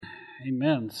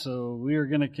Amen. So we are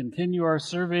going to continue our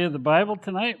survey of the Bible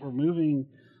tonight. We're moving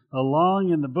along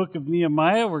in the book of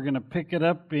Nehemiah. We're going to pick it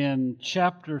up in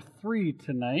chapter 3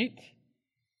 tonight.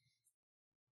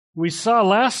 We saw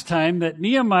last time that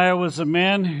Nehemiah was a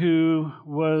man who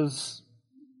was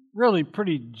really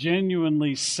pretty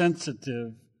genuinely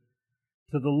sensitive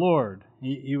to the Lord.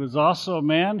 He was also a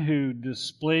man who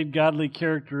displayed godly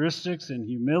characteristics and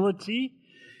humility,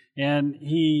 and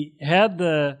he had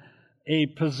a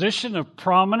position of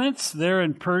prominence there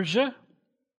in Persia,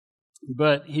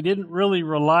 but he didn't really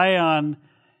rely on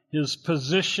his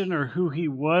position or who he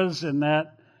was in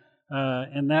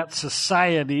that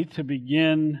society to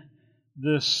begin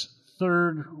this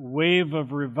third wave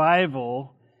of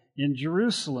revival in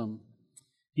Jerusalem.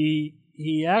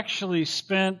 He actually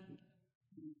spent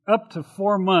up to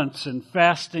 4 months in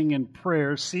fasting and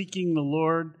prayer, seeking the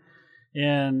Lord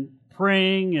and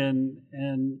praying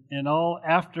and all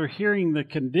after hearing the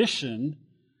condition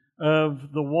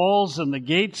of the walls and the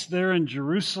gates there in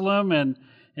Jerusalem, and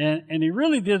he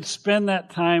really did spend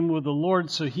that time with the Lord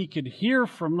so he could hear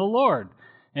from the Lord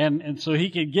and so he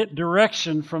could get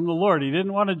direction from the Lord. He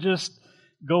didn't want to just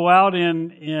go out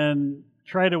and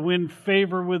try to win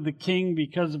favor with the king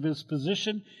because of his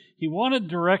position. He wanted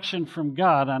direction from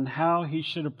God on how he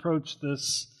should approach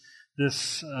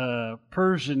this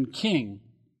Persian king.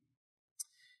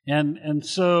 And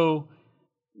so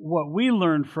what we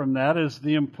learn from that is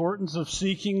the importance of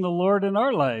seeking the Lord in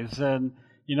our lives. And,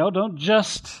 don't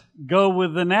just go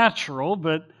with the natural,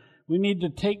 but we need to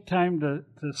take time to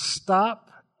stop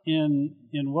in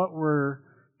what we're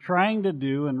trying to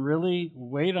do and really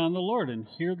wait on the Lord and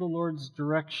hear the Lord's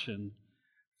direction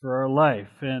for our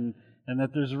life. And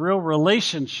that there's a real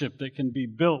relationship that can be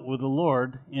built with the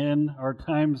Lord in our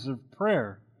times of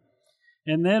prayer.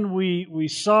 And then we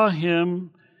saw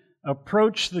him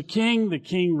approach the king. The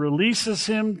king releases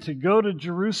him to go to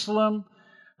Jerusalem.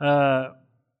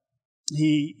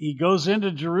 He goes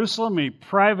into Jerusalem. He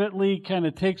privately kind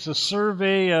of takes a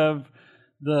survey of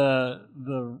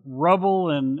the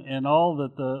rubble and all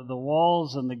that the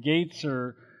walls and the gates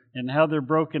are and how they're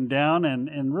broken down,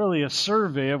 and really a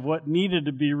survey of what needed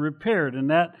to be repaired.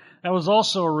 And that was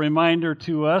also a reminder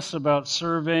to us about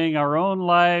surveying our own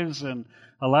lives and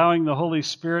allowing the Holy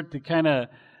Spirit to kind of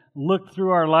look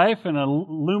through our life and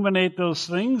illuminate those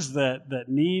things that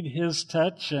need His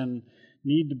touch and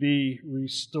need to be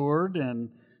restored, and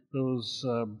those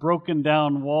broken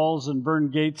down walls and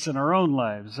burned gates in our own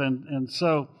lives. And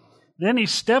so then he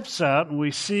steps out, and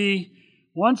we see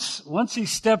once he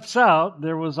steps out,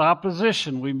 there was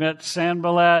opposition. We met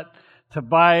Sanballat,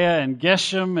 Tobiah, and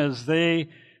Geshem as they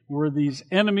were these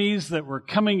enemies that were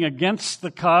coming against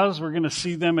the cause. We're going to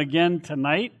see them again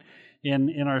tonight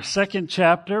in our second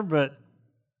chapter, but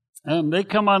they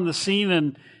come on the scene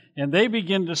and they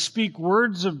begin to speak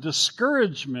words of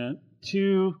discouragement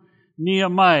to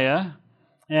Nehemiah.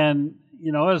 And,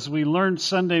 as we learned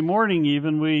Sunday morning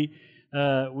even, we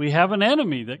have an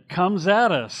enemy that comes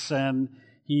at us, and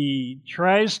he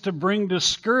tries to bring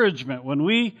discouragement. When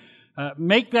we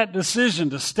make that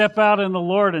decision to step out in the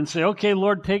Lord and say, okay,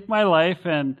 Lord, take my life,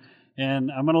 and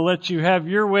I'm going to let you have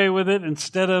your way with it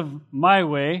instead of my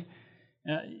way,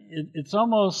 it's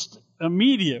almost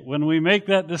immediate when we make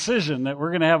that decision that we're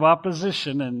going to have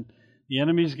opposition, and the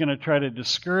enemy's going to try to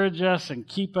discourage us and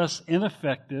keep us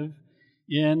ineffective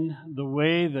in the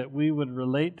way that we would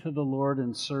relate to the Lord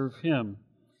and serve Him.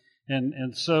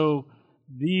 And so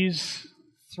these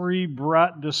three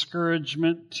brought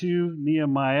discouragement to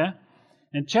Nehemiah.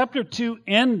 And chapter 2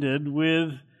 ended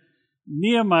with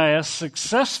Nehemiah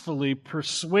successfully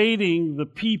persuading the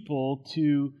people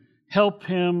to help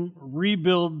him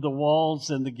rebuild the walls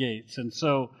and the gates. And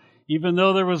so even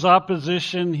though there was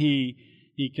opposition, he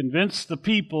convinced the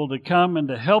people to come and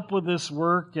to help with this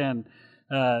work, and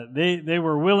they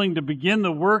were willing to begin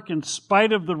the work in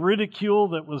spite of the ridicule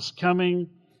that was coming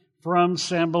from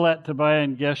Sanballat, Tobiah,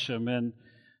 and Geshem. And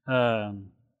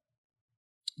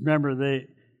remember,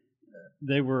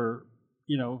 they were,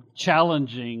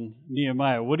 challenging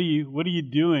Nehemiah. What are you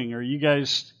doing? Are you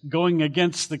guys going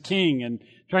against the king? And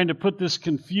trying to put this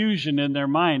confusion in their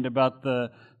mind about the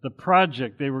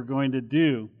project they were going to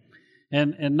do.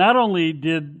 And not only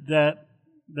did that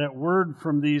word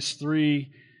from these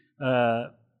three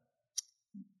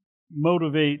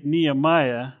motivate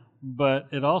Nehemiah, but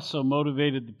it also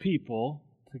motivated the people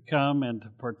to come and to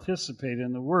participate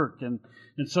in the work. And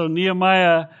so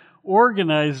Nehemiah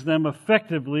organized them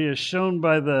effectively, as shown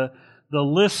by the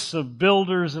lists of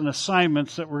builders and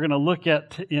assignments that we're going to look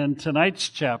at in tonight's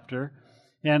chapter.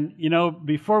 And,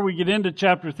 before we get into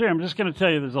chapter 3, I'm just going to tell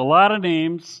you there's a lot of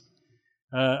names,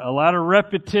 a lot of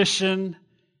repetition,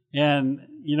 And,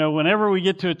 whenever we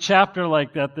get to a chapter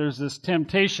like that, there's this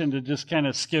temptation to just kind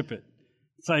of skip it.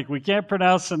 It's like we can't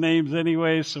pronounce the names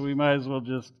anyway, so we might as well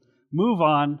just move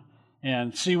on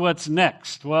and see what's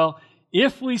next. Well,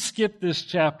 if we skip this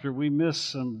chapter, we miss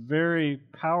some very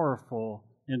powerful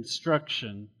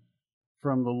instruction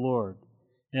from the Lord.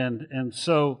 And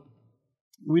so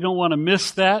we don't want to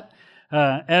miss that.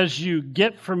 As you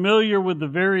get familiar with the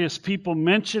various people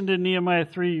mentioned in Nehemiah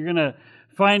 3, you're going to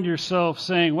find yourself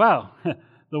saying, wow,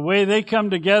 the way they come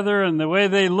together and the way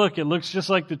they look, it looks just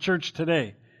like the church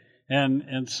today.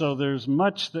 And so there's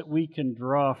much that we can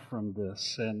draw from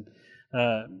this. And,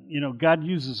 God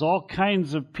uses all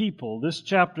kinds of people. This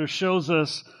chapter shows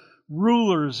us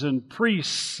rulers and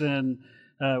priests, and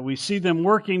we see them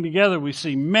working together. We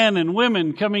see men and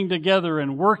women coming together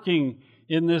and working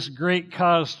in this great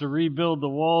cause to rebuild the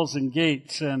walls and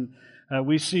gates. And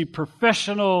we see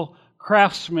professional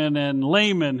craftsmen and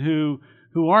laymen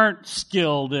who aren't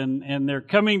skilled, and they're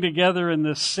coming together in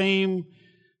the same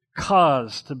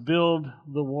cause to build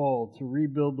the wall, to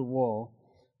rebuild the wall.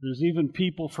 There's even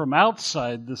people from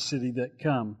outside the city that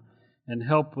come and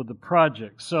help with the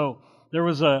project. So there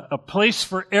was a place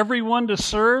for everyone to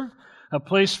serve, a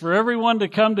place for everyone to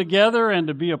come together and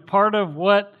to be a part of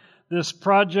what this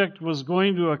project was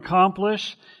going to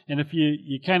accomplish. And if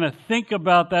you kind of think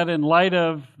about that in light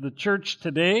of the church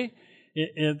today,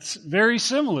 it's very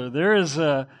similar. There is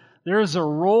a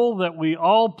role that we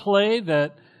all play,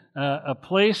 that a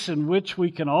place in which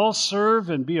we can all serve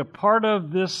and be a part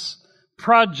of this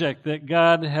project that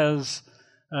God has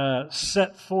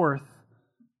set forth,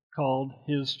 called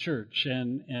His church,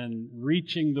 and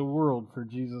reaching the world for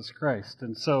Jesus Christ.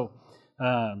 And so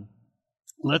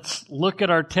let's look at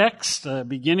our text,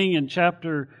 beginning in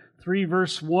chapter 3,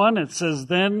 verse 1. It says,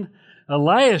 "Then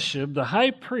Eliashib, the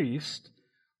high priest,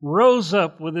 rose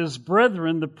up with his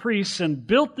brethren, the priests, and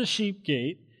built the sheep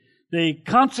gate. They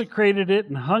consecrated it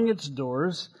and hung its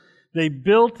doors. They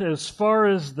built as far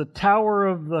as the Tower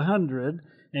of the 100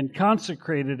 and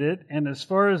consecrated it, and as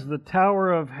far as the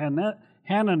Tower of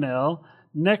Hananel,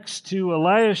 next to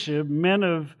Eliashib, men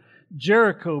of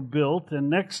Jericho built, and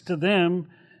next to them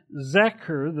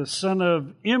Zachar, the son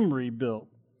of Imri, built."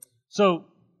 So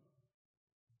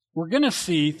we're going to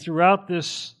see throughout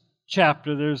this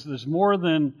chapter, there's more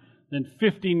than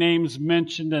 50 names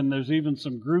mentioned, and there's even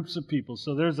some groups of people.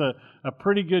 So there's a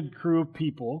pretty good crew of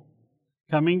people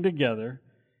coming together,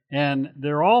 and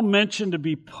they're all mentioned to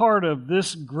be part of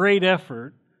this great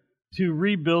effort to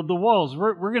rebuild the walls.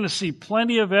 We're going to see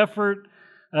plenty of effort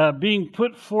being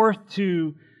put forth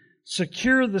to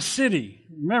secure the city.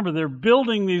 Remember, they're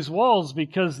building these walls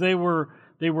because they were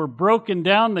broken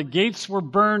down, the gates were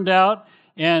burned out,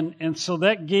 and so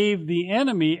that gave the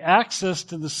enemy access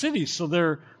to the city. So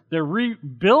they're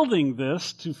rebuilding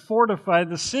this to fortify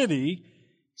the city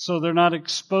so they're not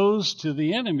exposed to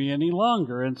the enemy any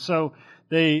longer. And so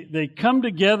they come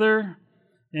together,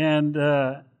 and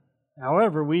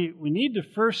however, we need to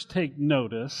first take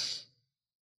notice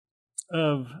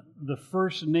of the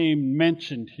first name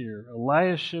mentioned here,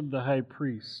 Eliashib the high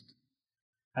priest.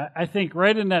 I think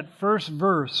right in that first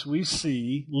verse we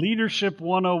see Leadership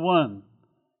 101.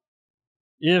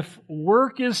 If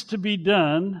work is to be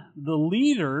done, the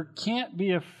leader can't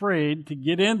be afraid to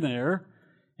get in there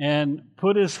and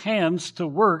put his hands to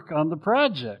work on the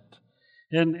project.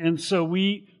 And so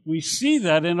we see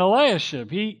that in Eliashib.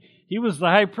 He was the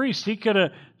high priest. He could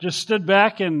have just stood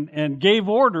back and gave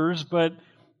orders, but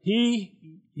he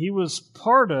was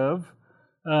part of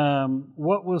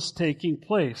what was taking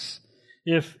place.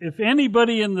 If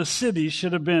anybody in the city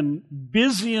should have been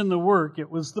busy in the work,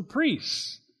 it was the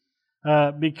priests.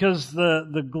 Because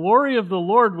the glory of the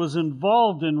Lord was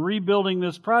involved in rebuilding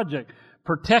this project.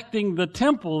 Protecting the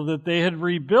temple that they had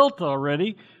rebuilt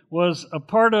already was a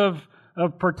part of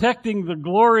protecting the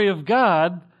glory of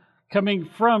God coming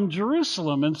from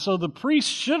Jerusalem. And so the priests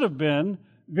should have been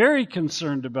very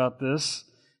concerned about this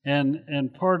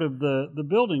and part of the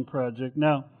building project.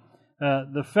 Now,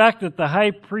 the fact that the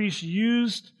high priest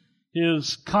used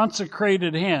his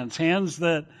consecrated hands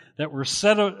that were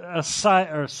set aside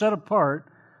or set apart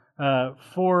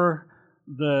for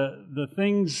the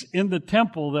things in the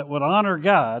temple that would honor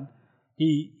God,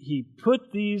 he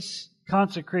put these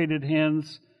consecrated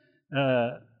hands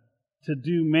to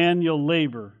do manual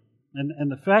labor.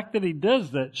 And the fact that he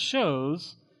does that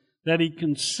shows that he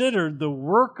considered the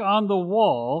work on the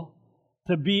wall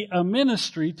to be a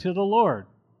ministry to the Lord.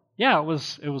 Yeah, it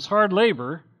was hard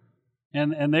labor,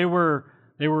 and they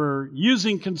were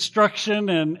using construction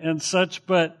and such,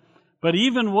 but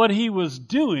even what he was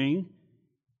doing,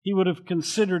 he would have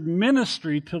considered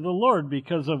ministry to the Lord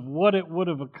because of what it would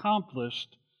have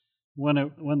accomplished when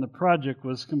the project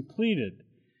was completed.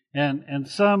 And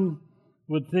some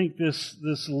would think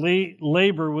this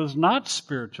labor was not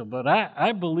spiritual, but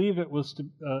I believe it was,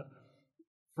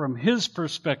 from his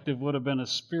perspective, would have been a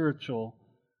spiritual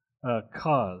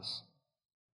cause.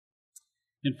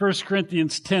 In 1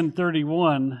 Corinthians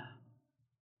 10:31,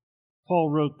 Paul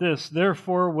wrote this,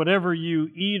 "Therefore, whatever you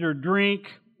eat or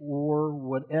drink, or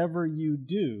whatever you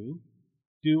do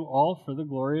all for the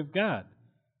glory of God."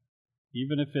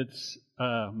 Even if it's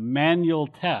a manual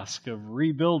task of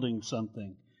rebuilding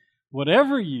something,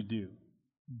 whatever you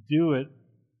do it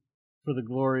for the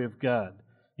glory of God.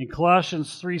 In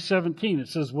Colossians 3:17, it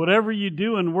says, "Whatever you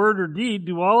do in word or deed,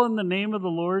 do all in the name of the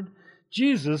Lord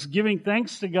Jesus, giving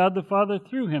thanks to God the Father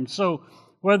through him." So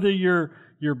whether you're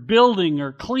building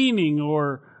or cleaning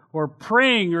or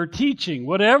praying or teaching,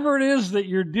 whatever it is that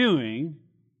you're doing,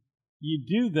 you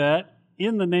do that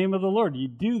in the name of the Lord. You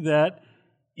do that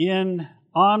in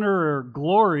honor or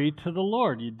glory to the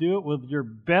Lord. You do it with your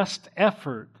best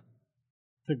effort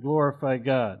to glorify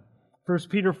God. 1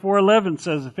 Peter 4:11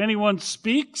 says, "If anyone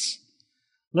speaks,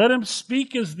 let him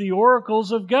speak as the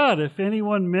oracles of God. If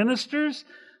anyone ministers,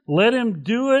 let him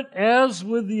do it as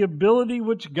with the ability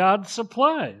which God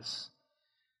supplies,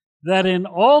 that in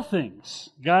all things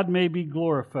God may be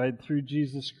glorified through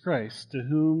Jesus Christ, to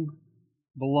whom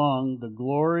belong the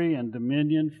glory and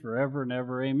dominion forever and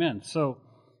ever. Amen." So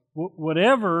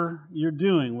whatever you're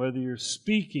doing, whether you're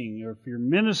speaking or if you're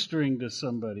ministering to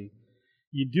somebody,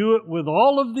 you do it with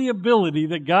all of the ability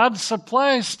that God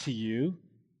supplies to you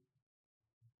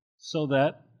so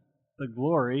that the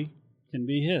glory can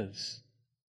be His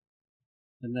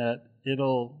and that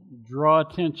it'll draw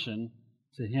attention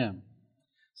to Him.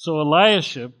 So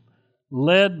Eliashib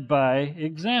led by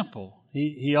example.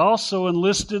 He also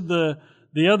enlisted the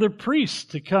other priests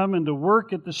to come and to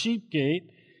work at the sheep gate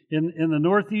in the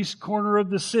northeast corner of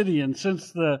the city. And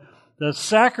since the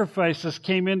sacrifices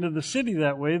came into the city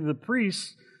that way, the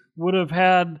priests would have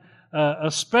had a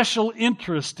special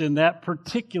interest in that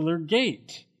particular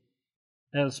gate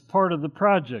as part of the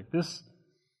project. This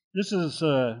is,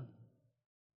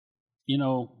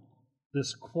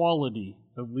 this quality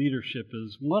of leadership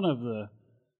is one of the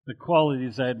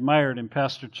qualities I admired in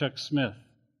Pastor Chuck Smith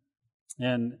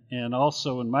and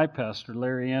also in my pastor,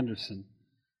 Larry Anderson.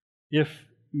 If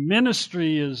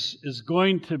ministry is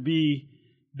going to be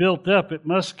built up, it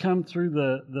must come through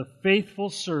the faithful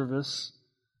service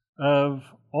of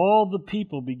all the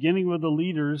people, beginning with the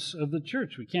leaders of the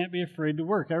church. We can't be afraid to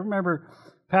work. I remember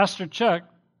Pastor Chuck,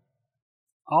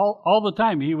 all the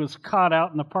time, he was caught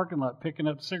out in the parking lot picking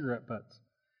up cigarette butts.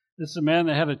 This is a man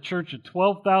that had a church of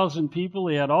 12,000 people.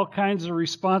 He had all kinds of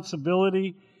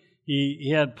responsibility.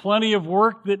 He had plenty of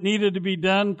work that needed to be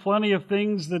done, plenty of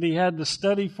things that he had to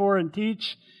study for and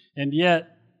teach, and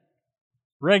yet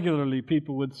regularly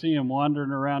people would see him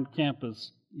wandering around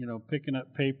campus, picking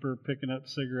up paper, picking up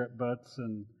cigarette butts,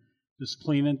 and just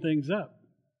cleaning things up.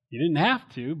 He didn't have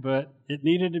to, but it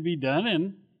needed to be done,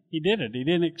 and he did it. He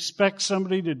didn't expect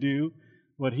somebody to do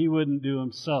what he wouldn't do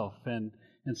himself. And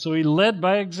so he led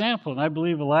by example, and I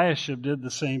believe Eliashib did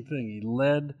the same thing. He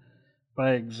led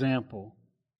by example.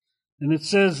 And it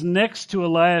says next to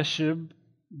Eliashib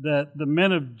that the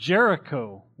men of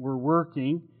Jericho were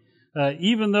working.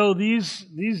 Even though these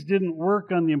didn't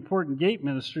work on the important gate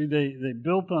ministry, they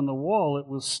built on the wall, it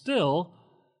was still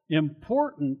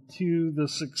important to the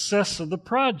success of the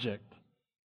project.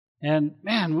 And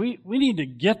man, we need to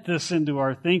get this into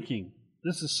our thinking.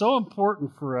 This is so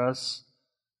important for us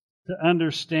to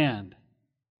understand.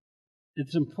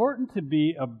 It's important to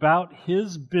be about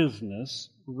His business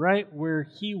right where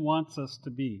He wants us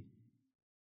to be.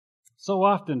 So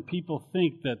often people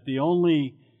think that the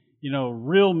only,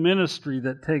 real ministry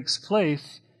that takes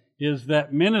place is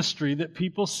that ministry that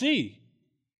people see.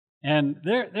 And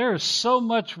there is so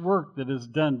much work that is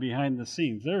done behind the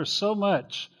scenes. There is so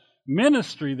much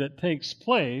ministry that takes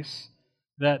place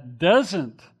that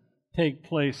doesn't take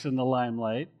place in the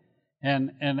limelight.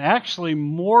 And actually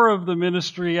more of the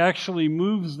ministry actually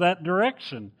moves that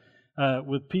direction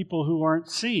with people who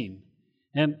aren't seen.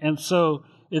 And so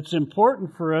it's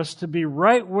important for us to be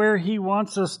right where He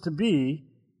wants us to be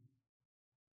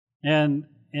and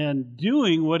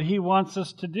doing what He wants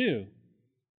us to do.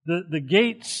 The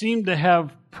gates seem to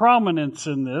have prominence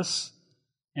in this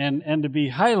and to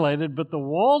be highlighted, but the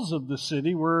walls of the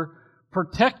city were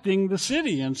protecting the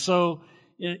city. And so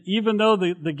even though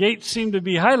the gates seemed to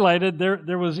be highlighted,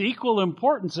 there was equal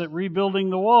importance at rebuilding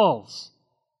the walls.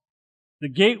 The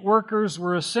gate workers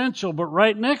were essential, but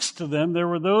right next to them there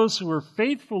were those who were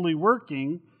faithfully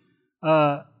working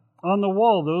on the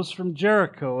wall, those from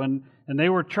Jericho. And and they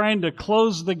were trying to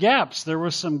close the gaps. There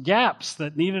were some gaps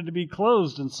that needed to be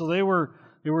closed, and so they were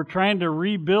trying to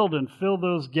rebuild and fill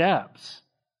those gaps.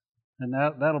 And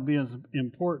that'll be as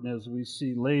important as we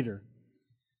see later.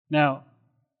 Now,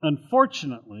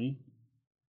 unfortunately,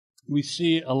 we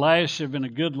see Eliashib in a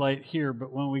good light here,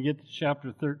 but when we get to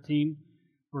chapter 13,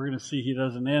 we're going to see he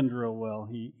doesn't end real well.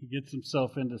 He gets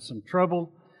himself into some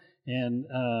trouble, and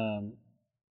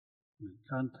my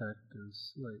contact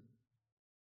is like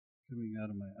coming out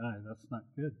of my eye. That's not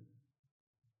good.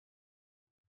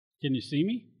 Can you see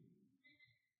me?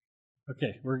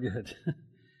 Okay, we're good.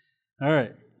 All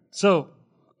right. So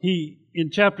in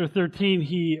chapter 13,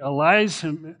 he allies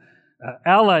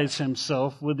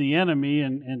himself with the enemy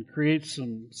and creates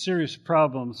some serious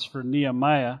problems for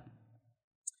Nehemiah.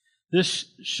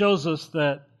 This shows us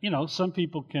that, some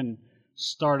people can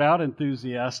start out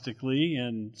enthusiastically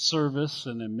in service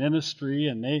and in ministry,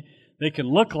 and they can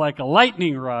look like a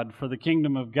lightning rod for the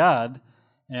kingdom of God,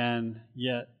 and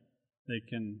yet they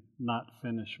can not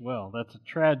finish well. That's a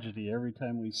tragedy every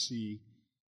time we see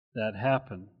that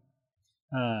happen.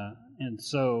 And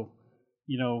so,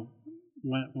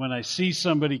 when I see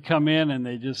somebody come in and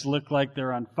they just look like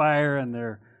they're on fire and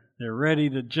they're ready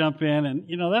to jump in, and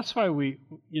that's why we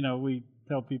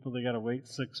tell people they got to wait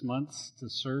 6 months to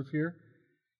serve here,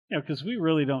 because we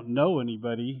really don't know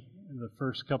anybody the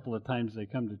first couple of times they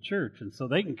come to church, and so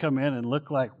they can come in and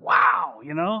look like, wow,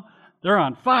 they're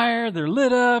on fire, they're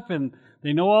lit up, and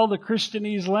they know all the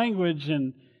Christianese language,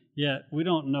 and yet we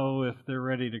don't know if they're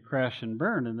ready to crash and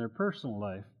burn in their personal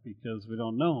life because we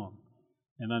don't know them.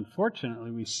 And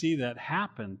unfortunately, we see that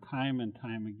happen time and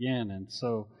time again. And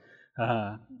so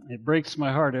it breaks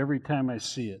my heart every time I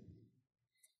see it.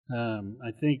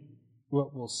 I think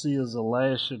what we'll see is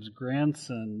Eliashib's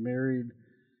grandson married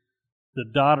the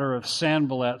daughter of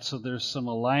Sanballat, so there's some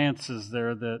alliances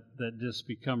there that just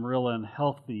become real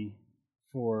unhealthy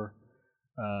for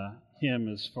him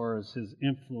as far as his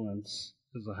influence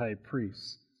as a high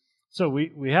priest. So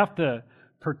we have to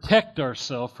protect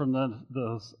ourselves from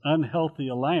those unhealthy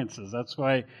alliances. That's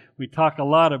why we talk a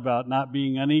lot about not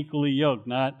being unequally yoked,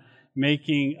 not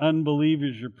making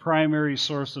unbelievers your primary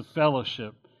source of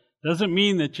fellowship. Doesn't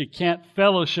mean that you can't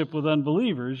fellowship with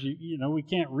unbelievers. We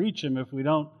can't reach them if we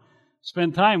don't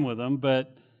spend time with them,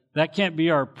 but that can't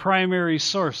be our primary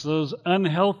source. Those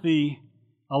unhealthy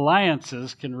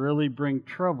alliances can really bring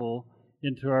trouble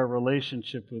into our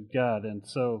relationship with God. And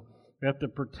so we have to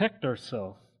protect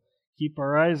ourselves, keep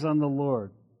our eyes on the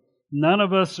Lord. None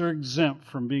of us are exempt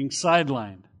from being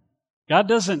sidelined. God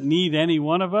doesn't need any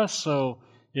one of us, so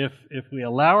if we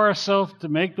allow ourselves to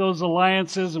make those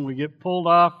alliances and we get pulled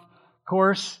off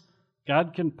course,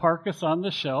 God can park us on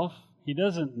the shelf. He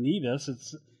doesn't need us.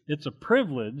 It's a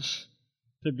privilege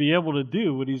to be able to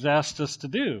do what He's asked us to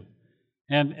do.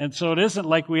 And so it isn't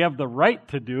like we have the right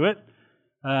to do it.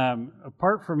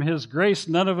 Apart from His grace,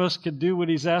 none of us could do what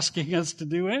He's asking us to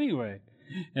do anyway.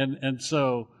 And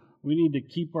so we need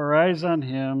to keep our eyes on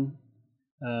Him,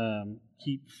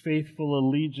 keep faithful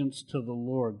allegiance to the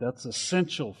Lord. That's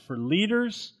essential for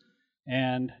leaders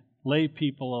and lay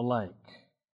people alike.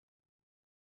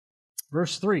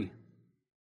 Verse 3.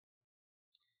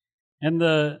 And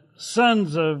the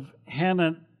sons of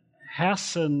Hassenaah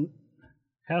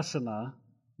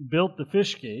built the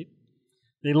fish gate.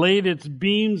 They laid its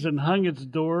beams and hung its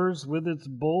doors with its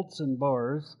bolts and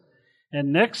bars.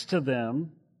 And next to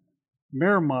them,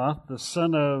 Meremoth, the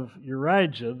son of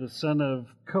Urijah, the son of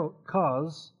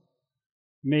Koz,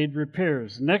 made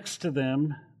repairs. Next to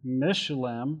them,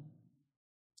 Meshullam,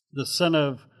 the son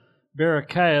of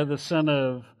Berechiah, the son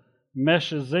of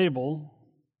Meshezabel,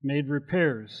 made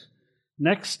repairs.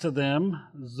 Next to them,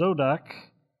 Zadok,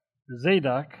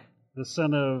 the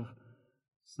son of,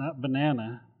 it's not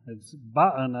Banana, it's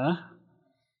Baanah,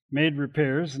 made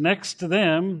repairs. Next to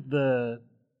them, the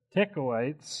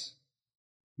Tekoites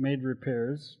made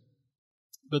repairs.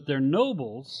 But their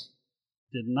nobles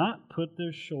did not put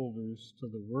their shoulders to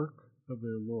the work of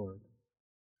their Lord.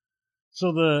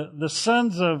 So the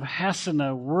sons of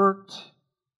Hassenaah worked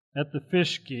at the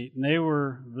fish gate, and they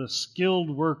were the skilled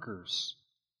workers.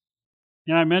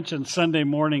 I mentioned Sunday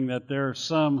morning that there are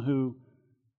some who,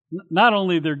 not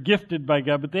only they're gifted by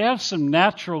God, but they have some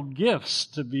natural gifts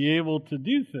to be able to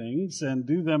do things and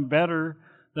do them better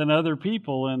than other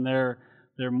people, and they're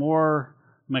more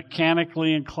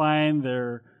mechanically inclined,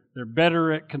 they're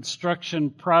better at construction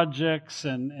projects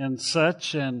and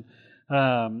such, and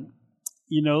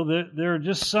there are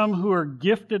just some who are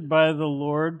gifted by the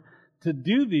Lord to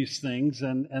do these things,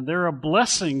 and they're a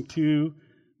blessing to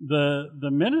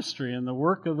the ministry and the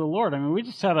work of the Lord. I mean, we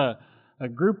just had a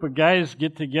group of guys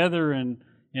get together in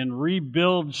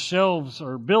rebuild shelves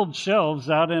or build shelves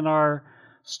out in our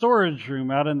storage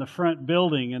room out in the front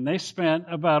building. And they spent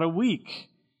about a week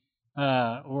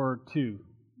or two.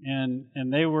 And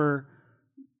they were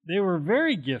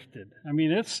very gifted. I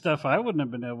mean, it's stuff I wouldn't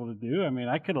have been able to do. I mean,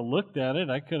 I could have looked at it.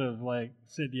 I could have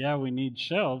said, yeah, we need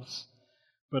shelves.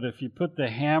 But if you put the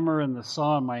hammer and the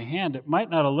saw in my hand, it might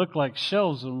not have looked like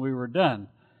shelves when we were done.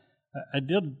 I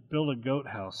did build a goat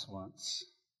house once.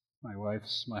 My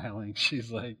wife's smiling.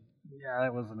 She's like, yeah,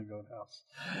 that wasn't a goat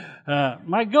house.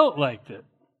 My goat liked it.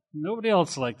 Nobody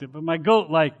else liked it, but my goat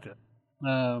liked it.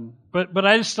 But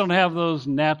I just don't have those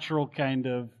natural kind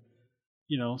of,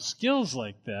 skills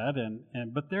like that.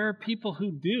 But there are people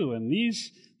who do, and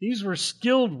these were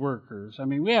skilled workers. I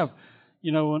mean, we have,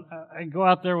 when I go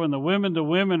out there when the women to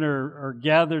women are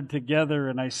gathered together,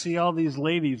 and I see all these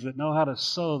ladies that know how to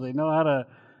sew, they know how to,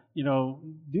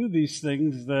 do these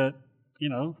things that,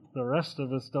 the rest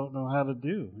of us don't know how to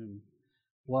do. And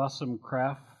Blossom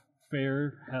Craft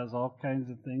Fair has all kinds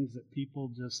of things that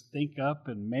people just think up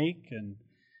and make, and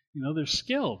they're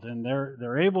skilled, and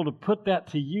they're able to put that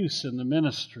to use in the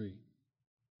ministry.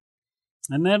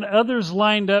 And then others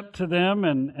lined up to them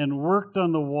and worked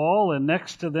on the wall, and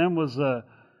next to them was a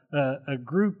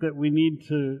group that we need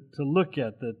to look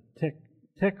at, the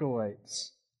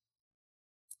Tekoites.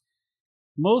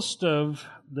 Most of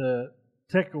the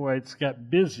Tekoites got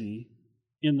busy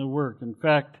in the work. In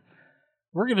fact,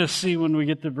 we're going to see when we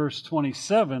get to verse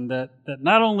 27 that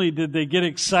not only did they get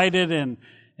excited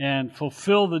and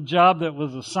fulfill the job that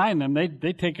was assigned them,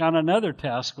 they take on another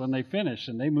task when they finish,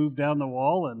 and they move down the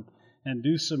wall and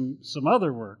do some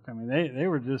other work. I mean, they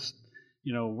were just,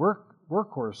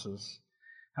 workhorses.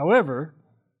 However,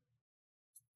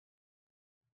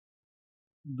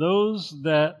 those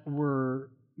that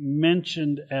were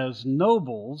mentioned as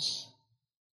nobles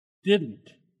didn't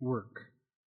work.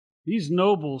 These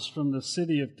nobles from the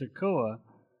city of Tekoa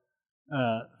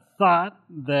thought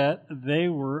that they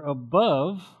were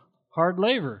above hard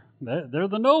labor. They're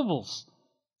the nobles.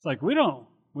 It's like we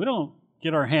don't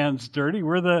get our hands dirty.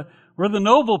 We're the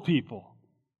noble people,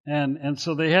 and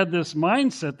so they had this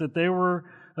mindset that they were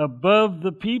above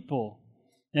the people,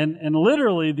 and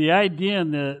literally the idea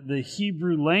in the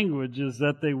Hebrew language is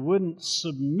that they wouldn't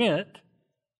submit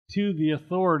to the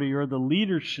authority or the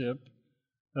leadership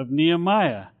of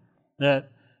Nehemiah.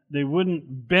 That they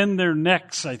wouldn't bend their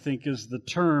necks, I think is the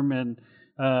term, and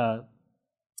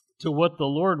to what the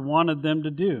Lord wanted them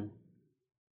to do.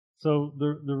 So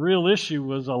the real issue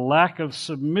was a lack of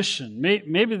submission.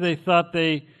 Maybe they thought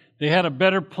they had a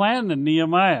better plan than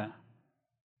Nehemiah.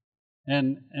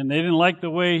 And they didn't like the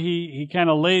way he kind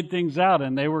of laid things out,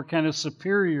 and they were kind of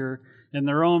superior in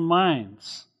their own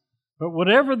minds. But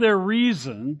whatever their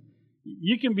reason,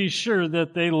 you can be sure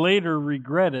that they later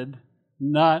regretted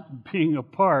not being a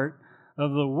part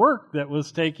of the work that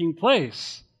was taking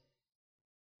place.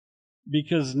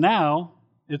 Because now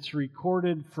it's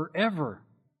recorded forever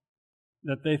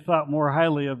that they thought more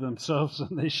highly of themselves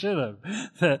than they should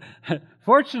have.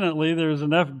 Fortunately, there's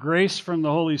enough grace from the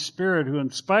Holy Spirit who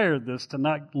inspired this to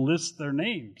not list their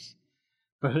names.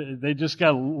 But they just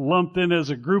got lumped in as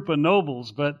a group of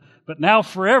nobles. But now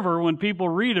forever, when people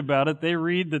read about it, they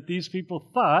read that these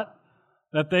people thought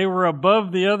that they were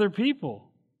above the other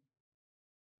people.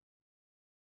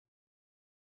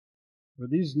 Were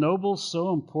these nobles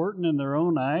so important in their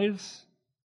own eyes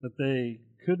that they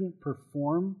couldn't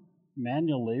perform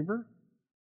manual labor?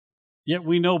 Yet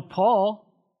we know Paul,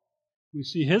 we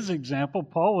see his example.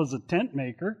 Paul was a tent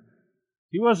maker.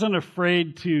 He wasn't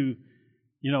afraid to,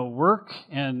 work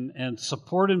and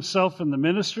support himself in the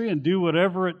ministry and do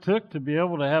whatever it took to be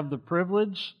able to have the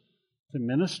privilege to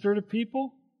minister to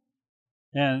people.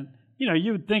 And,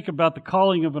 you would think about the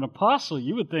calling of an apostle.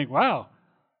 You would think, wow,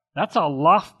 that's a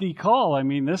lofty call. I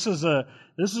mean, this is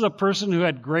a person who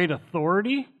had great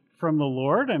authority from the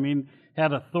Lord. I mean,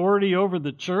 had authority over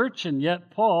the church, and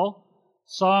yet Paul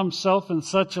saw himself in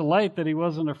such a light that he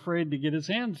wasn't afraid to get his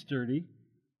hands dirty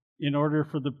in order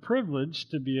for the privilege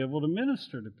to be able to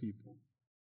minister to people.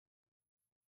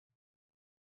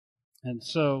 And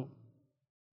so,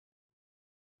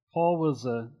 Paul was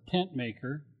a tent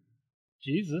maker.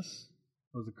 Jesus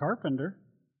was a carpenter.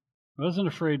 Wasn't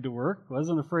afraid to work.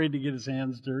 Wasn't afraid to get his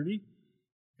hands dirty.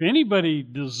 If anybody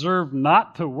deserved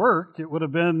not to work, it would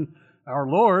have been our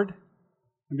Lord.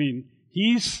 I mean,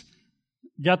 he's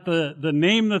got the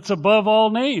name that's above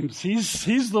all names.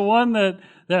 He's the one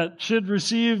that should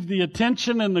receive the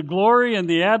attention and the glory and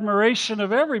the admiration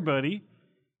of everybody.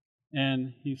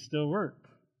 And he still worked.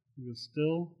 He was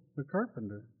still a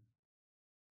carpenter.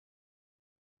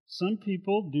 Some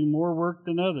people do more work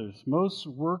than others. Most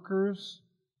workers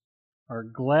are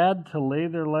glad to lay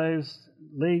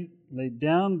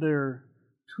down their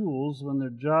tools when their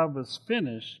job is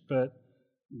finished. But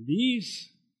these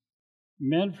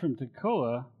men from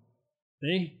Tekoa,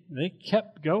 they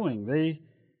kept going. They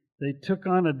took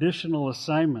on additional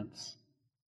assignments.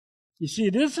 You see,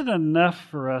 it isn't enough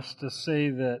for us to say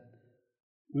that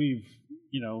we've,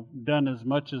 done as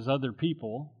much as other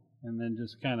people and then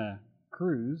just kind of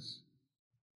cruise.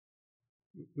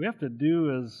 We have to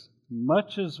do as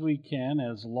much as we can,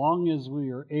 as long as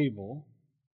we are able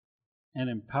and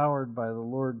empowered by the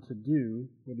Lord to do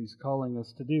what He's calling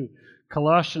us to do.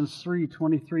 Colossians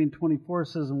 3:23 and 24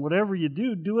 says, "And whatever you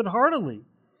do, do it heartily,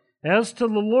 as to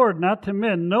the Lord, not to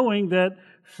men, knowing that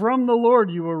from the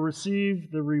Lord you will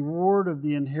receive the reward of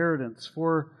the inheritance,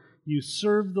 for you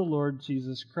serve the Lord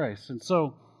Jesus Christ." And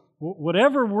so,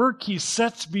 whatever work He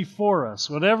sets before us,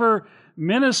 whatever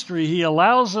ministry He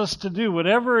allows us to do,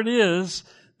 whatever it is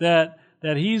that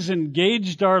He's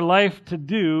engaged our life to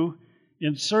do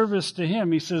in service to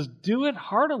Him, He says, do it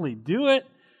heartily. Do it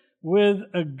with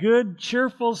a good,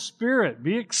 cheerful spirit.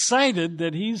 Be excited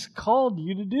that He's called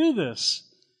you to do this.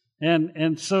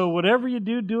 And so whatever you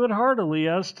do, do it heartily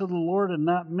as to the Lord and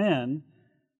not men,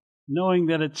 knowing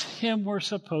that it's Him we're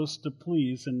supposed to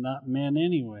please and not men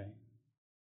anyway.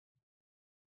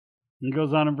 He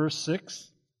goes on in verse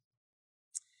 6.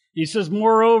 He says,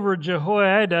 "Moreover,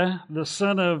 Jehoiada, the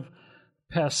son of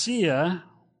Paseah,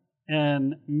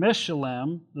 and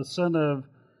Meshullam, the son of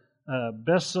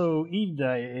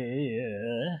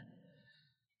Besoidiah,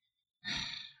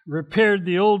 repaired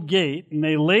the old gate, and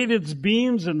they laid its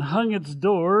beams and hung its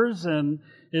doors and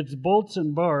its bolts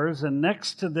and bars. And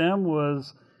next to them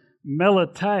was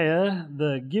Melatiah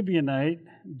the Gibeonite,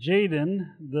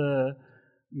 Jadon the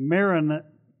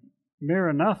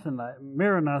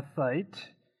Maronathite,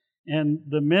 and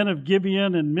the men of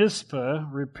Gibeon and Mizpah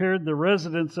repaired the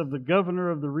residence of the governor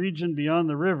of the region beyond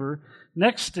the river.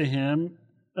 Next to him,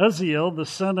 Uzziel, the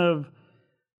son of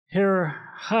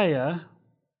Harhiah,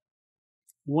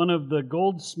 one of the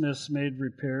goldsmiths, made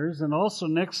repairs, and also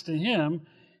next to him,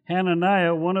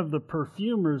 Hananiah, one of the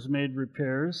perfumers, made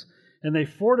repairs, and they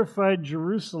fortified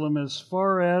Jerusalem as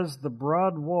far as the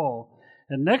broad wall.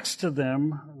 And next to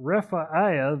them,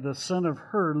 Rephaiah, the son of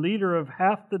Hur, leader of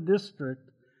half the district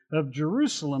of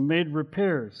Jerusalem, made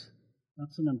repairs.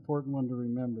 That's an important one to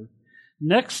remember.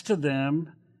 Next to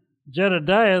them,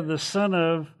 Jedediah, the son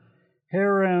of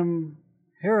Haramaph,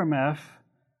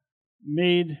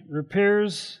 made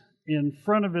repairs in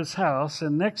front of his house,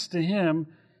 and next to him,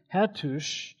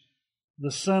 Hattush,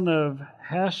 the son of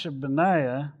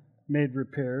Hashabniah, made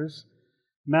repairs.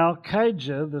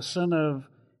 Malchijah, the son of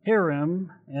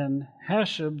Harim, and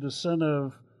Hashab, the son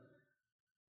of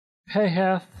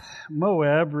Pahath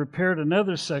Moab, repaired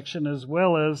another section, as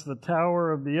well as the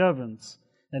tower of the ovens.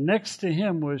 And next to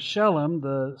him was Shallum,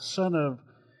 the son of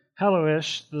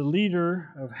Haloesh, the leader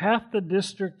of half the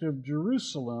district of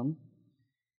Jerusalem.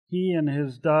 He and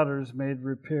his daughters made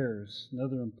repairs.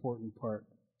 Another important part.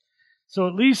 So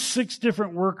at least 6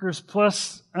 different workers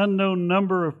plus unknown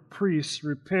number of priests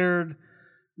repaired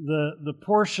the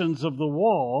portions of the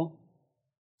wall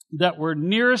that were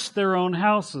nearest their own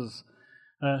houses.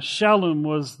 Shallum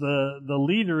was the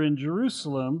leader in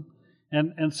Jerusalem,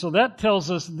 and so that tells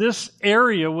us this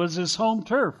area was his home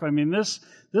turf. I mean, this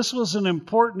was an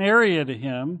important area to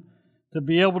him to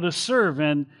be able to serve,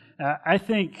 and I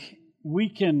think we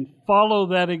can follow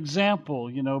that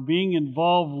example, being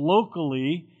involved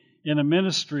locally in a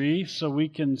ministry so we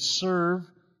can serve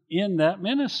in that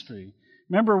ministry.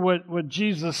 Remember what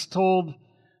Jesus told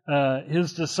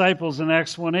His disciples in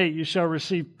Acts 1:8, "You shall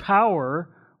receive power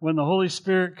when the Holy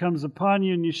Spirit comes upon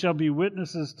you, and you shall be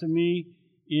witnesses to me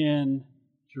in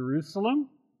Jerusalem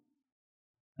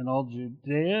and all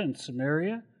Judea and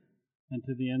Samaria and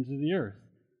to the ends of the earth."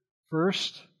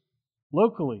 First,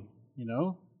 locally,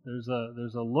 there's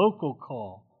a local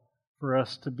call for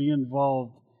us to be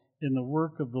involved in the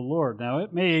work of the Lord. Now,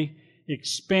 it may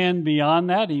expand beyond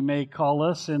that. He may call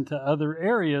us into other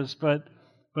areas, but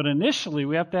initially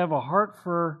we have to have a heart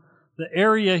for the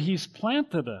area He's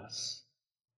planted us.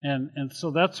 And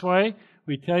so that's why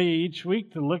we tell you each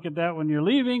week to look at that when you're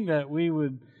leaving, that we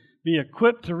would be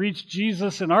equipped to reach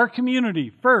Jesus in our community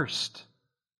first,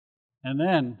 and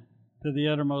then to the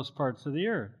uttermost parts of the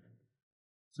earth.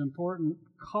 It's an important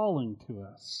calling to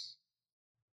us.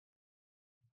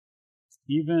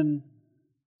 Even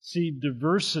see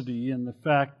diversity in the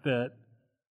fact that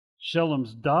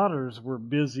Shallum's daughters were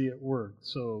busy at work.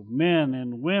 So men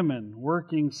and women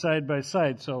working side by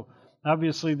side. So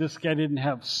obviously this guy didn't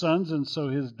have sons, and so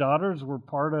his daughters were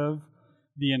part of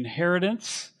the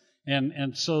inheritance.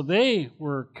 And so they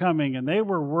were coming and they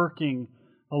were working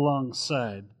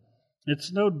alongside.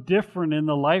 It's no different in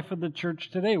the life of the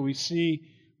church today. We see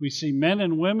men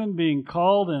and women being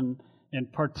called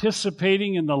and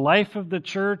participating in the life of the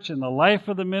church and the life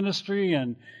of the ministry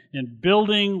and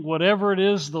building whatever it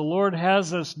is the Lord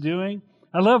has us doing.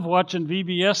 I love watching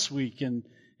VBS Week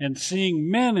and seeing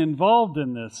men involved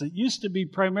in this. It used to be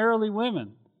primarily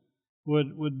women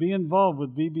would be involved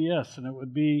with VBS, and it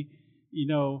would be,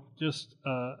 just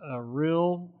a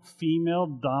real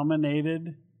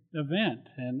female-dominated event.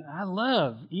 And I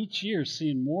love each year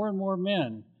seeing more and more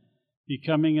men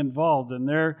becoming involved. And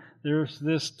there's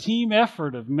this team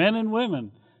effort of men and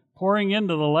women pouring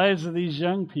into the lives of these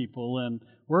young people and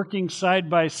working side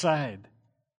by side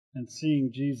and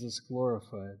seeing Jesus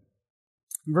glorified.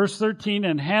 Verse 13,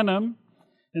 and Hanam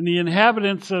and the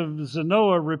inhabitants of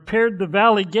Zanoah repaired the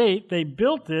valley gate. They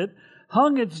built it,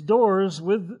 hung its doors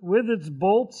with its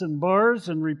bolts and bars,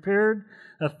 and repaired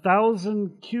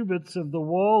 1,000 cubits of the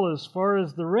wall as far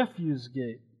as the refuse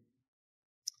gate.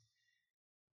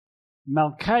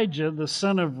 Malchijah, the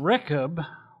son of Rechab,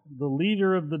 the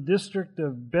leader of the district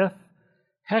of Beth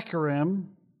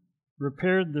Hakerem,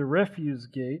 repaired the refuse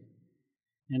gate,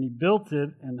 and he built it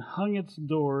and hung its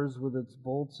doors with its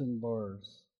bolts and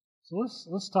bars. So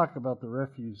let's talk about the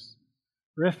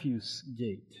refuse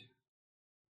gate.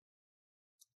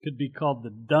 Could be called the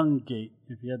dung gate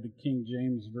if you had the King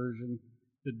James Version.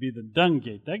 It'd be the dung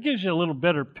gate. That gives you a little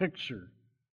better picture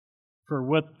for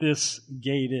what this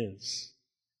gate is.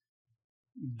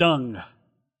 Dung.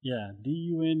 Yeah,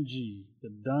 D-U-N-G. The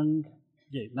dung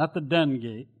gate. Not the Dun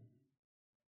gate.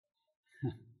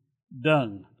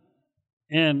 Dung.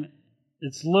 And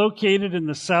it's located in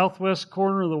the southwest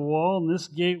corner of the wall, and this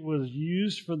gate was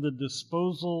used for the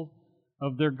disposal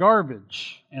of their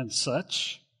garbage and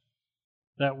such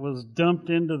that was dumped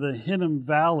into the Hinnom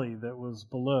Valley that was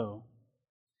below.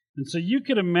 And so you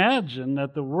could imagine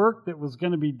that the work that was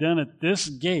going to be done at this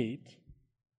gate,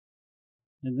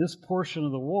 in this portion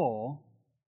of the wall,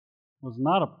 was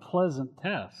not a pleasant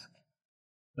task.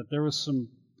 That there was some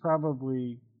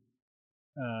probably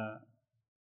a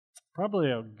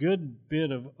good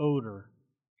bit of odor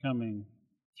coming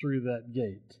through that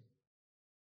gate.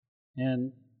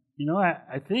 And,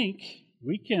 I think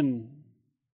we can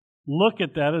look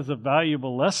at that as a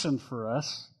valuable lesson for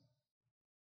us.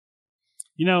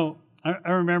 I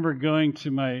remember going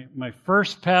to my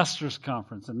first pastor's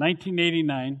conference in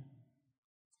 1989.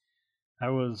 I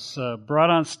was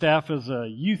brought on staff as a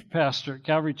youth pastor at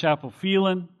Calvary Chapel,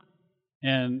 Phelan.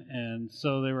 And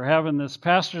so they were having this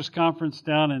pastor's conference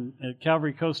down at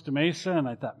Calvary Costa Mesa, and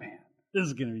I thought, man, this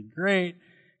is going to be great.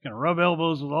 Going to rub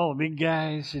elbows with all the big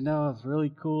guys, it's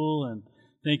really cool. And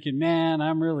thinking, man,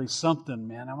 I'm really something,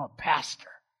 man. I'm a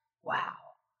pastor. Wow.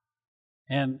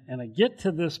 And I get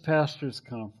to this pastor's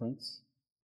conference,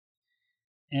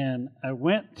 and I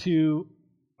went to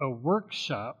a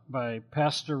workshop by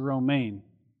Pastor Romaine.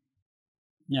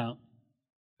 Now,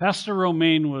 Pastor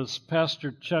Romaine was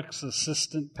Pastor Chuck's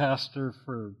assistant pastor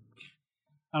for,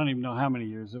 I don't even know how many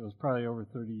years. It was probably over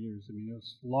 30 years. It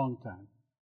was a long time.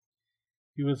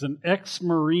 He was an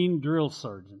ex-Marine drill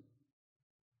sergeant,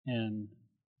 and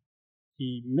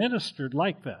he ministered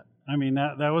like that.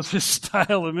 That was his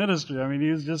style of ministry. He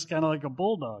was just kind of like a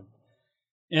bulldog.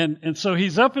 And so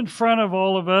he's up in front of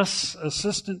all of us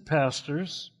assistant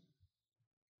pastors,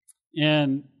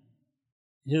 and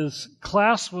his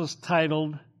class was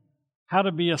titled, How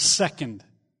to Be a Second.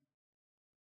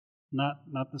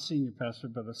 Not the senior pastor,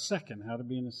 but a second, how to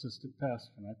be an assistant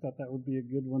pastor. And I thought that would be a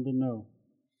good one to know.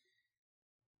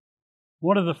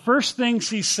 One of the first things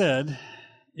he said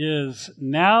is,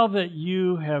 now that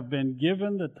you have been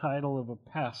given the title of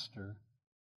a pastor,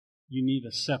 you need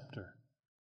a scepter.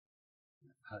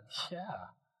 I thought,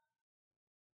 yeah.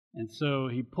 And so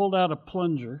he pulled out a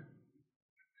plunger,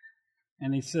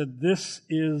 and he said, this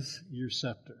is your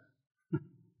scepter.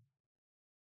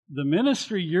 The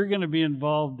ministry you're going to be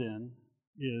involved in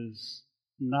is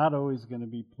not always going to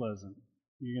be pleasant.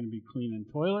 You're going to be cleaning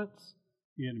toilets.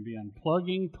 You're going to be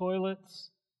unplugging toilets.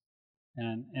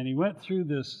 And he went through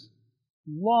this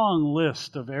long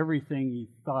list of everything he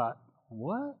thought,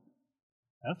 what?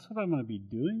 That's what I'm going to be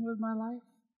doing with my life?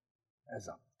 As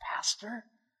a pastor?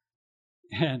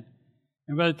 And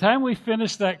by the time we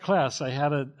finished that class, I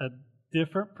had a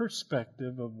different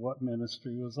perspective of what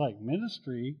ministry was like.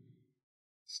 Ministry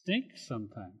stinks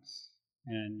sometimes,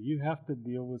 and you have to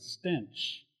deal with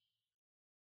stench,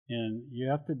 and you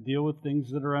have to deal with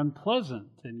things that are unpleasant,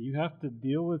 and you have to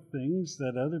deal with things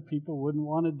that other people wouldn't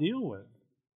want to deal with.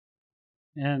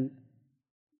 And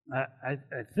I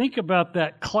think about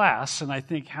that class, and I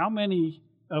think, how many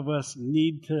of us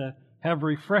need to have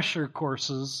refresher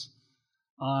courses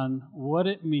on what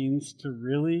it means to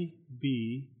really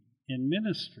be in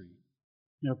ministry.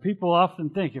 People often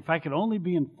think, if I could only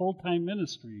be in full-time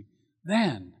ministry,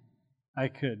 then I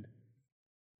could ...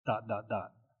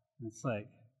 It's like,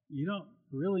 you don't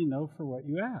really know for what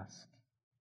you asked.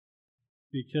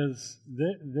 Because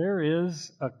there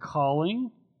is a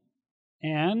calling,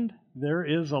 and there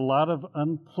is a lot of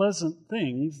unpleasant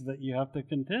things that you have to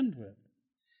contend with.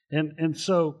 And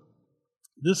so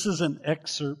this is an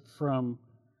excerpt from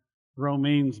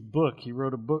Romaine's book. He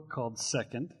wrote a book called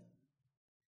Second.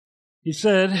 He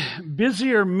said,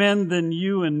 "Busier men than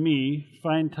you and me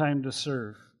find time to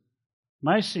serve.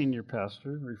 My senior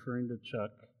pastor," referring to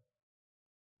Chuck,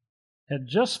 "had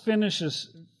just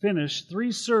finished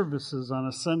 3 services on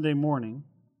a Sunday morning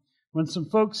when some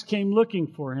folks came looking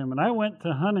for him, and I went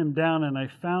to hunt him down, and I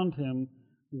found him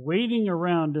waiting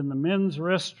around in the men's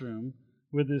restroom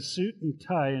with his suit and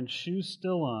tie and shoes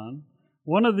still on.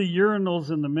 One of the urinals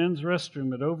in the men's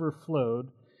restroom had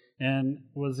overflowed and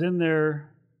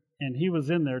he was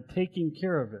in there taking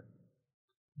care of it.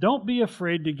 Don't be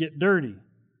afraid to get dirty.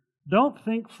 Don't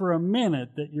think for a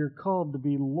minute that you're called to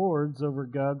be lords over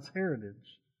God's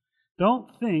heritage. Don't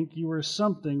think you are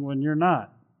something when you're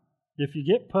not. If you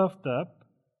get puffed up,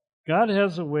 God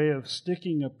has a way of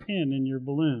sticking a pin in your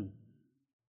balloon.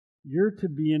 You're to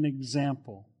be an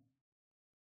example."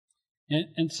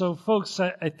 And so, folks,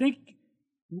 I think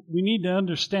we need to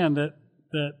understand that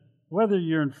whether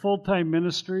you're in full-time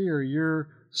ministry or you're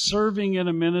serving in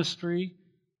a ministry,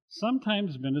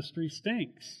 sometimes ministry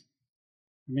stinks.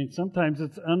 Sometimes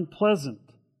it's unpleasant.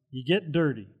 You get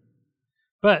dirty.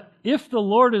 But if the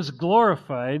Lord is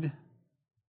glorified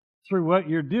through what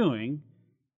you're doing,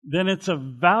 then it's a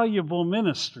valuable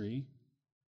ministry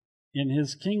in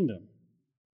His kingdom.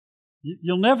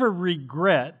 You'll never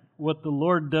regret what the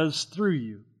Lord does through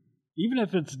you, even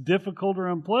if it's difficult or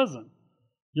unpleasant.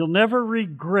 You'll never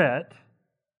regret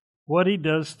what He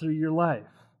does through your life.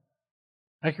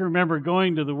 I can remember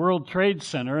going to the World Trade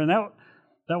Center, and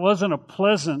that wasn't a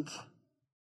pleasant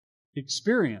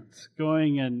experience,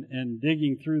 going and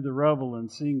digging through the rubble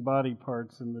and seeing body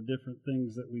parts and the different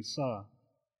things that we saw.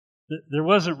 There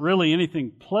wasn't really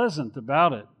anything pleasant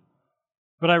about it.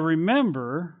 But I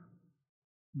remember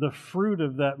the fruit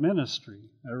of that ministry.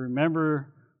 I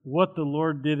remember what the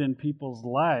Lord did in people's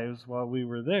lives while we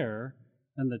were there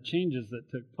and the changes that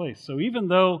took place. So even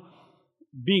though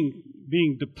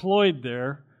being deployed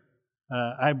there,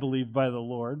 I believe by the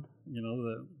Lord,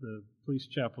 the Police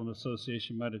Chaplain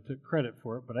Association might have took credit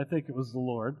for it, but I think it was the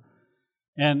Lord.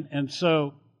 And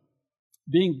so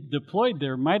being deployed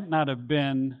there might not have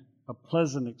been a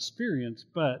pleasant experience,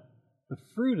 but the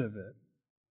fruit of it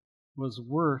was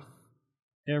worth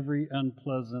every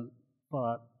unpleasant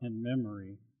thought and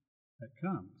memory that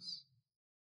comes.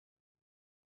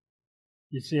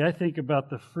 You see, I think about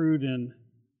the fruit in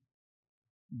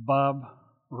Bob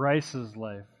Rice's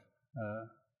life,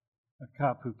 a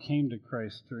cop who came to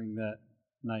Christ during that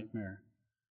nightmare.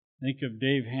 Think of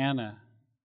Dave Hanna,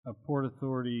 a Port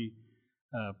Authority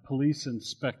police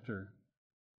inspector.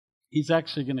 He's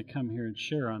actually going to come here and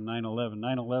share on 9/11.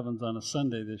 9/11's on a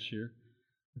Sunday this year,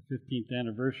 the 15th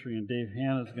anniversary, and Dave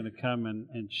Hanna is going to come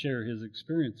and share his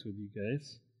experience with you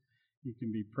guys. You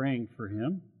can be praying for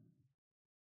him.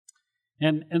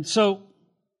 And so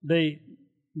they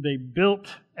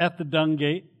built at the Dung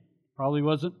Gate. Probably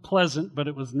wasn't pleasant, but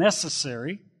it was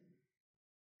necessary.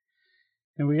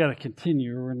 And we got to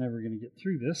continue, or we're never going to get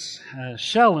through this.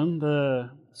 Shalom,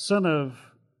 the son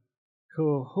of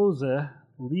Kohoza,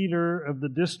 leader of the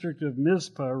district of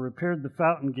Mizpah, repaired the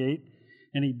fountain gate,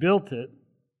 and he built it,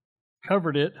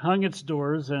 covered it, hung its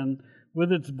doors, and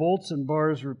with its bolts and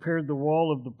bars repaired the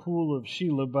wall of the pool of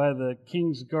Shelah by the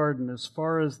king's garden as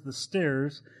far as the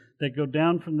stairs that go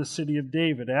down from the city of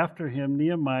David. After him,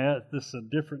 Nehemiah, this is a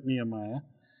different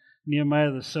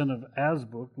Nehemiah the son of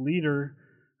Azbuk, leader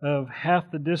of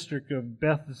half the district of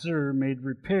Beth-zur, made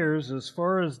repairs as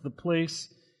far as the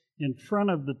place in front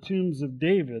of the tombs of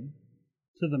David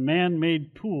to the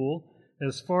man-made pool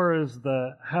as far as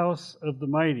the house of the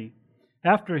mighty.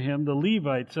 After him, the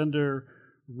Levites under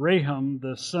Rahum,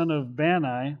 the son of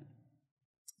Bani,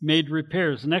 made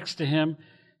repairs. Next to him,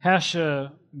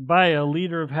 Hashabiah,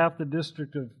 leader of half the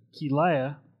district of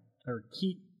Keilah,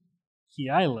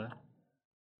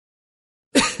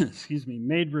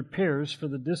 made repairs for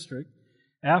the district.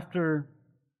 After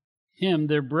him,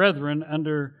 their brethren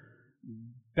under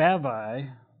Bavi,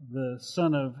 the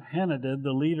son of Henadad,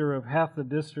 the leader of half the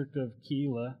district of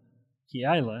Keilah,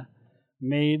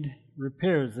 made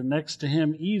repairs. And next to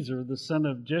him, Ezer, the son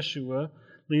of Jeshua,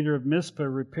 leader of Mizpah,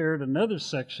 repaired another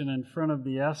section in front of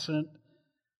the ascent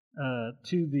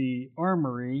to the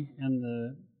armory and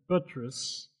the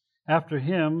buttress. After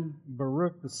him,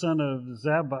 Baruch, the son of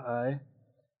Zabbai,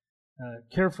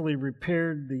 carefully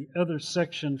repaired the other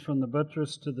section from the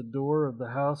buttress to the door of the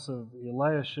house of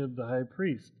Eliashib the high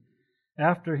priest.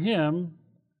 After him,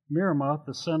 Meremoth,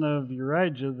 the son of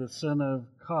Urijah, the son of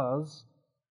Koz,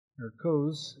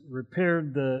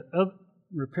 repaired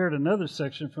another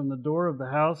section from the door of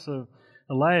the house of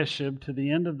Eliashib to the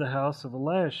end of the house of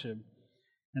Eliashib.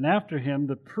 And after him,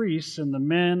 the priests and the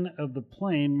men of the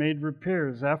plain made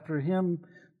repairs. After him,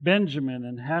 Benjamin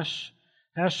and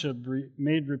Hashab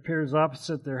made repairs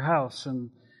opposite their house. And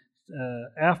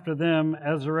after them,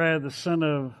 Azariah, the son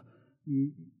of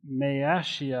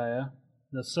Maashiah,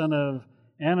 the son of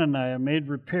Ananiah, made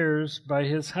repairs by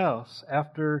his house.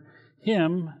 After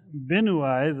him,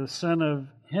 Binnui, the son of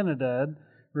Henadad,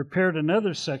 repaired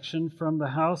another section from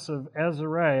the house of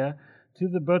Azariah to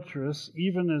the buttress,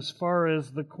 even as far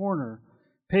as the corner.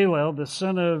 Palel, the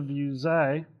son of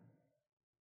Uzai,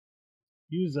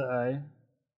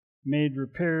 made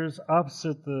repairs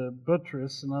opposite the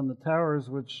buttress and on the towers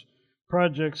which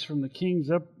projects from the king's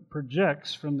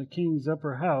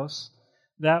upper house.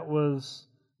 That was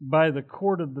by the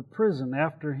court of the prison.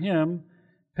 After him,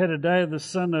 Pedadiah, the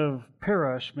son of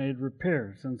Parash, made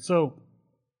repairs. And so,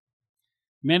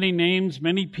 many names,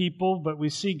 many people, but we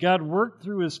see God work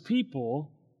through his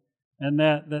people, and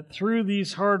that through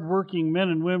these hard-working men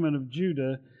and women of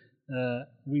Judah,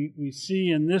 we see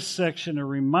in this section a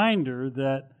reminder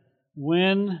that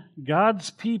when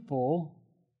God's people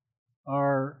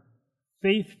are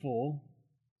faithful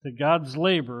to God's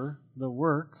labor, the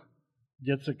work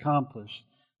gets accomplished.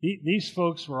 These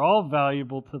folks were all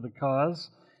valuable to the cause,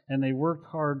 and they worked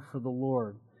hard for the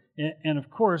Lord. And of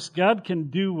course, God can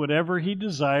do whatever he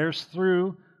desires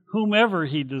through whomever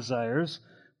he desires,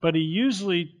 but he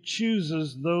usually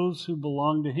chooses those who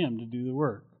belong to him to do the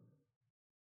work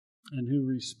and who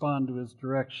respond to his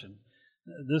direction.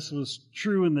 This was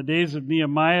true in the days of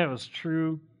Nehemiah. It was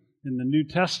true in the New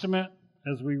Testament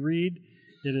as we read.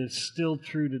 It is still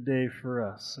true today for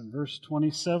us. In verse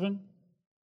 27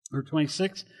 or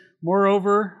 26,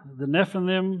 moreover, the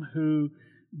Nephilim who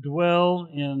dwell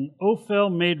in Ophel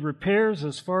made repairs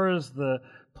as far as the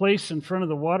place in front of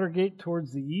the water gate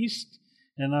towards the east,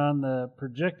 and on the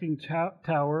projecting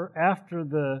tower. After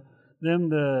them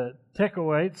the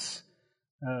Tekoites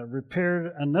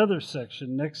repaired another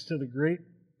section next to the great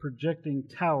projecting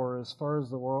tower as far as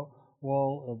the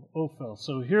wall of Ophel.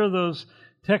 So here are those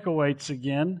Tekoites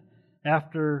again.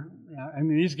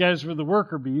 These guys were the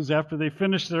worker bees. After they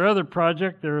finished their other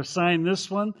project, they're assigned this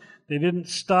one. They didn't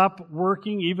stop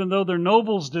working, even though their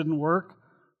nobles didn't work.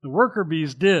 The worker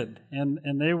bees did, and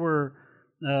they were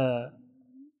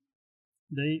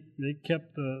they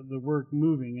kept the work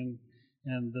moving.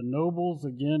 And the nobles,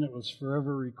 again, it was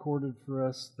forever recorded for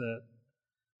us that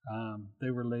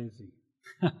they were lazy.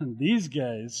 These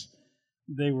guys,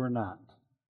 they were not.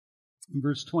 In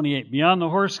verse 28, beyond the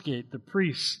horse gate, the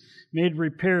priests made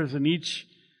repairs in each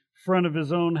in front of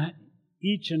his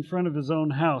own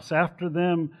house. After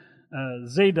them,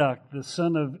 Zadok, the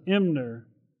son of Immer,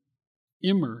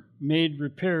 made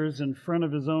repairs in front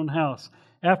of his own house.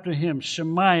 After him,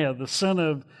 Shemaiah, the son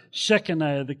of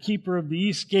Shechaniah, the keeper of the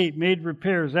east gate, made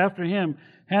repairs. After him,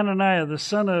 Hananiah, the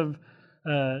son of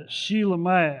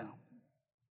Shelemiah,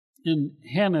 and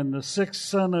Hanan, the sixth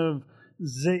son of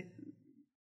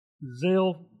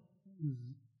Zalaph,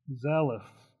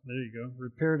 there you go,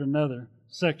 repaired another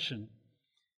section.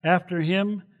 After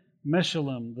him,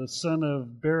 Meshullam, the son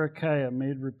of Berechiah,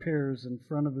 made repairs in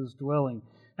front of his dwelling.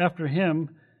 After him,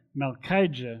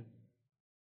 Malchijah,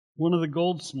 one of the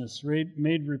goldsmiths,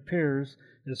 made repairs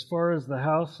as far as the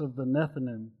house of the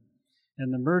Nethinim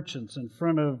and the merchants in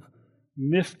front of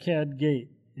Mifkad gate,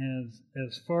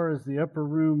 as far as the upper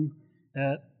room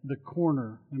at the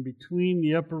corner, and between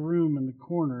the upper room and the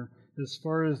corner, as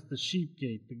far as the sheep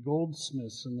gate, the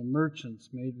goldsmiths and the merchants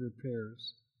made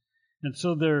repairs. And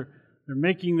so they're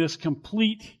making this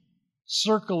complete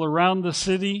circle around the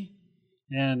city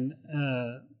and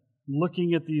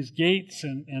looking at these gates.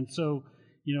 And so,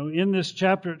 in this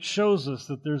chapter, it shows us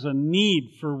that there's a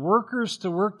need for workers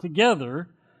to work together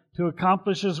to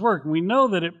accomplish his work. And we know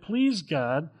that it pleased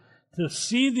God to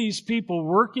see these people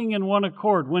working in one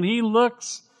accord. When he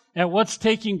looks at what's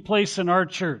taking place in our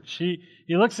church, he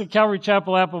looks at Calvary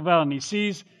Chapel, Apple Valley, and he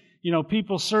sees,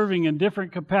 people serving in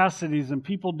different capacities and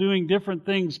people doing different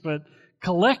things, but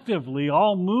collectively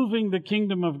all moving the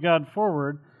kingdom of God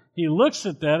forward. He looks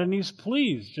at that and he's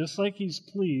pleased, just like he's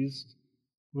pleased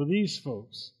with these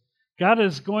folks. God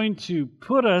is going to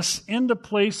put us into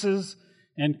places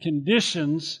and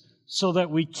conditions so that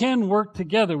we can work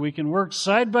together. We can work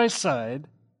side by side,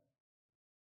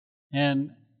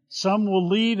 and some will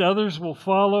lead, others will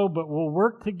follow, but we'll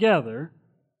work together,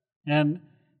 and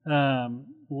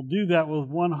we'll do that with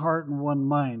one heart and one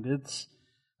mind. It's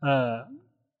how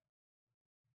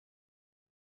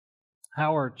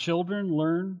our children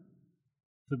learn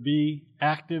to be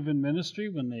active in ministry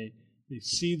when they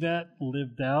see that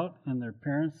lived out in their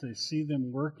parents. They see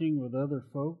them working with other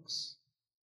folks.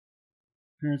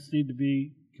 Parents need to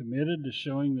be committed to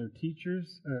showing their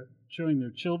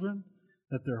children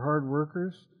that they're hard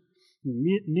workers.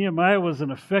 Nehemiah was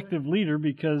an effective leader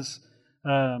because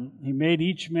he made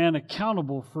each man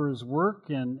accountable for his work,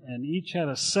 and each had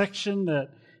a section that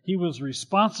he was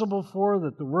responsible for,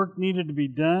 that the work needed to be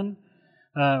done.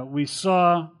 We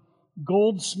saw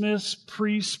goldsmiths,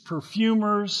 priests,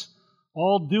 perfumers,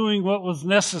 all doing what was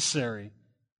necessary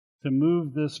to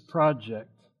move this project.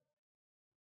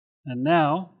 And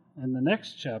now, in the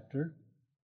next chapter,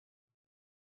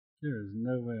 there is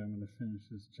no way I'm going to finish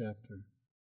this chapter.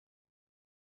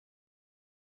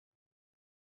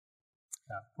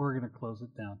 Yeah, we're going to close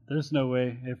it down. There's no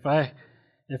way. If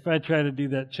I try to do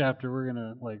that chapter, we're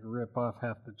going to rip off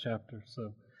half the chapter.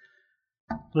 So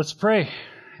let's pray,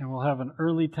 and we'll have an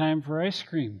early time for ice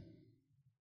cream.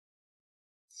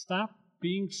 Stop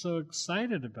being so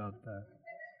excited about that.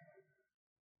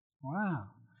 Wow.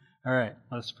 All right,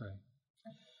 let's pray.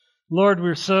 Lord,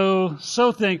 we're so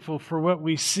thankful for what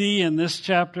we see in this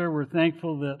chapter. We're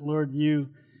thankful that, Lord, you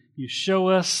show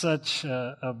us such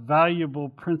a valuable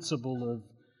principle of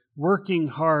working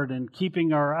hard and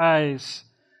keeping our eyes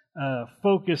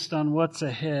focused on what's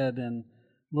ahead. And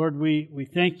Lord, we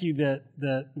thank you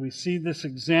that we see this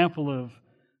example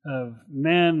of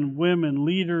men, women,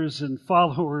 leaders, and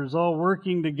followers all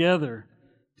working together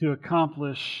to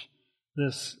accomplish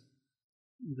this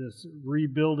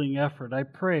rebuilding effort. I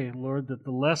pray, Lord, that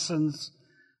the lessons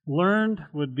learned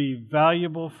would be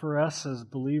valuable for us as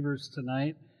believers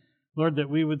tonight. Lord, that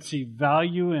we would see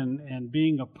value in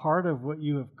being a part of what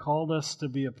you have called us to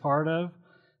be a part of.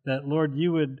 That, Lord,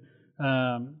 you would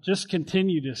just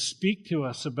continue to speak to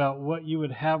us about what you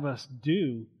would have us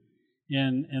do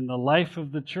in the life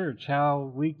of the church,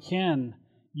 how we can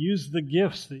use the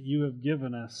gifts that you have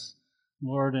given us,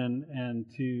 Lord, and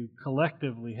to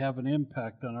collectively have an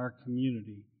impact on our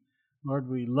community. Lord,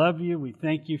 we love you. We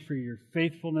thank you for your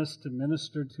faithfulness to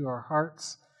minister to our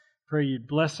hearts. Pray you'd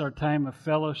bless our time of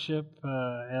fellowship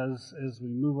as we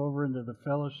move over into the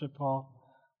fellowship hall.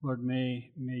 Lord,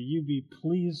 may you be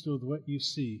pleased with what you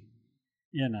see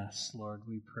in us, Lord,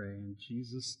 we pray in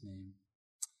Jesus' name.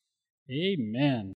 Amen.